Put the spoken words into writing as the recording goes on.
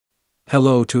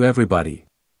Hello to everybody.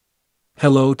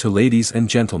 Hello to ladies and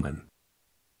gentlemen.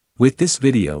 With this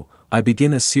video, I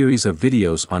begin a series of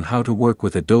videos on how to work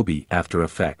with Adobe After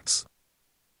Effects.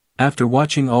 After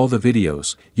watching all the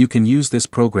videos, you can use this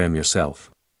program yourself.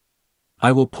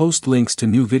 I will post links to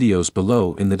new videos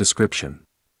below in the description.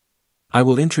 I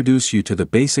will introduce you to the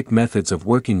basic methods of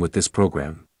working with this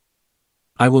program.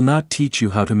 I will not teach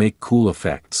you how to make cool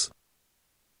effects.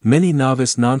 Many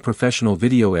novice non-professional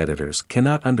video editors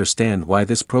cannot understand why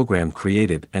this program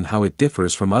created and how it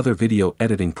differs from other video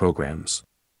editing programs.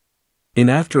 In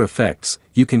After Effects,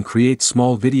 you can create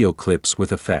small video clips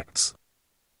with effects.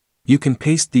 You can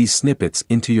paste these snippets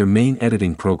into your main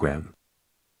editing program.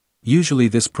 Usually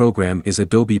this program is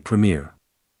Adobe Premiere.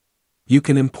 You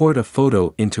can import a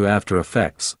photo into After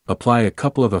Effects, apply a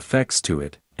couple of effects to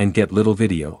it, and get little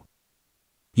video.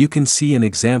 You can see an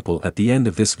example at the end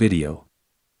of this video.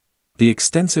 The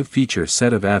extensive feature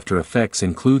set of After Effects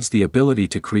includes the ability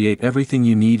to create everything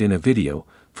you need in a video,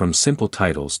 from simple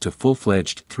titles to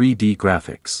full-fledged 3D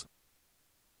graphics.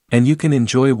 And you can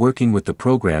enjoy working with the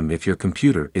program if your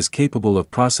computer is capable of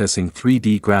processing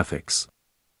 3D graphics.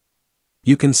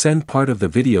 You can send part of the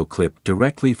video clip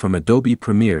directly from Adobe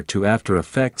Premiere to After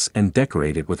Effects and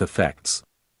decorate it with effects.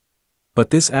 But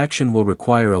this action will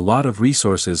require a lot of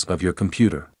resources of your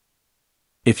computer.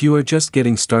 If you are just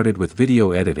getting started with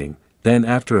video editing, then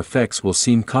After Effects will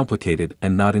seem complicated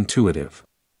and not intuitive.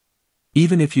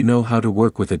 Even if you know how to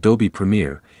work with Adobe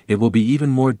Premiere, it will be even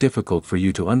more difficult for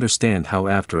you to understand how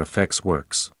After Effects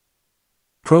works.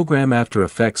 Program After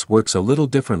Effects works a little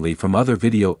differently from other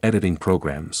video editing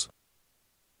programs.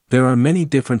 There are many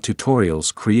different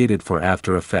tutorials created for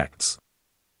After Effects.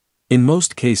 In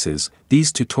most cases,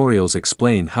 these tutorials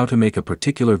explain how to make a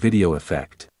particular video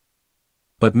effect.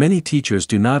 But many teachers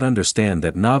do not understand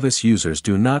that novice users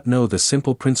do not know the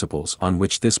simple principles on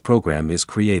which this program is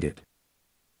created.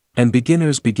 And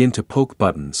beginners begin to poke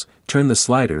buttons, turn the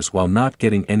sliders while not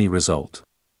getting any result.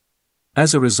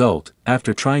 As a result,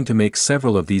 after trying to make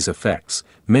several of these effects,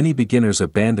 many beginners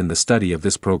abandon the study of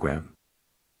this program.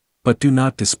 But do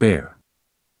not despair.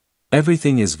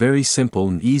 Everything is very simple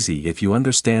and easy if you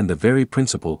understand the very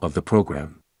principle of the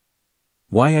program.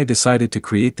 Why I decided to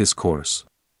create this course?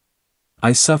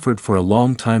 I suffered for a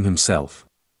long time himself.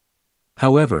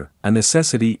 However, a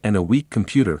necessity and a weak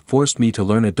computer forced me to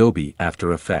learn Adobe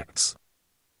After Effects.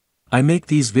 I make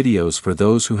these videos for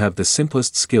those who have the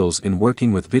simplest skills in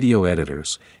working with video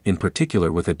editors, in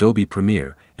particular with Adobe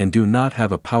Premiere, and do not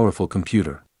have a powerful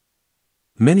computer.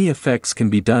 Many effects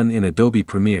can be done in Adobe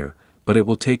Premiere, but it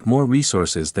will take more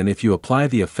resources than if you apply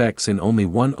the effects in only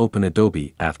one open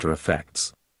Adobe After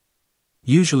Effects.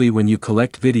 Usually when you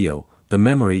collect video, the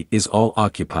memory is all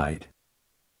occupied.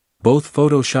 Both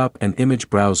Photoshop and Image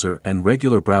Browser and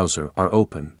regular browser are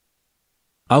open.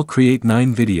 I'll create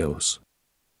 9 videos.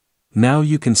 Now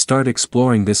you can start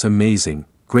exploring this amazing,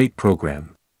 great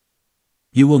program.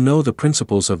 You will know the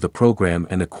principles of the program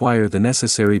and acquire the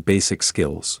necessary basic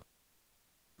skills.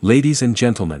 Ladies and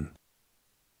gentlemen,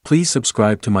 please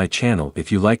subscribe to my channel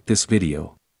if you liked this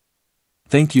video.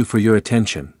 Thank you for your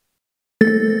attention.